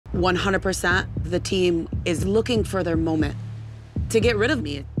100% the team is looking for their moment to get rid of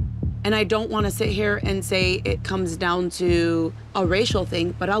me. And I don't want to sit here and say it comes down to a racial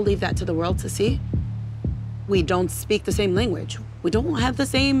thing, but I'll leave that to the world to see. We don't speak the same language. We don't have the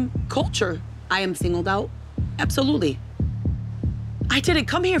same culture. I am singled out, absolutely. I didn't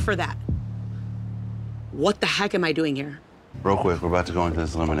come here for that. What the heck am I doing here? Real quick, we're about to go into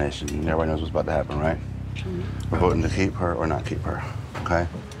this elimination. Everybody knows what's about to happen, right? We're voting to keep her or not keep her, okay?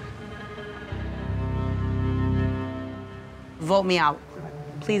 Vote me out.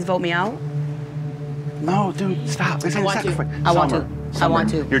 Please vote me out. No, dude, stop. This ain't a sacrifice. I want to. I want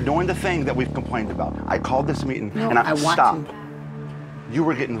to. You're doing the thing that we've complained about. I called this meeting and I want stop. to. You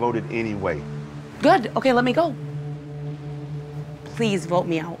were getting voted anyway. Good. Okay, let me go. Please vote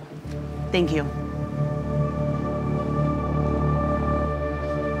me out. Thank you.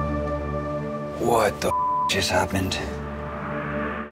 What the just happened?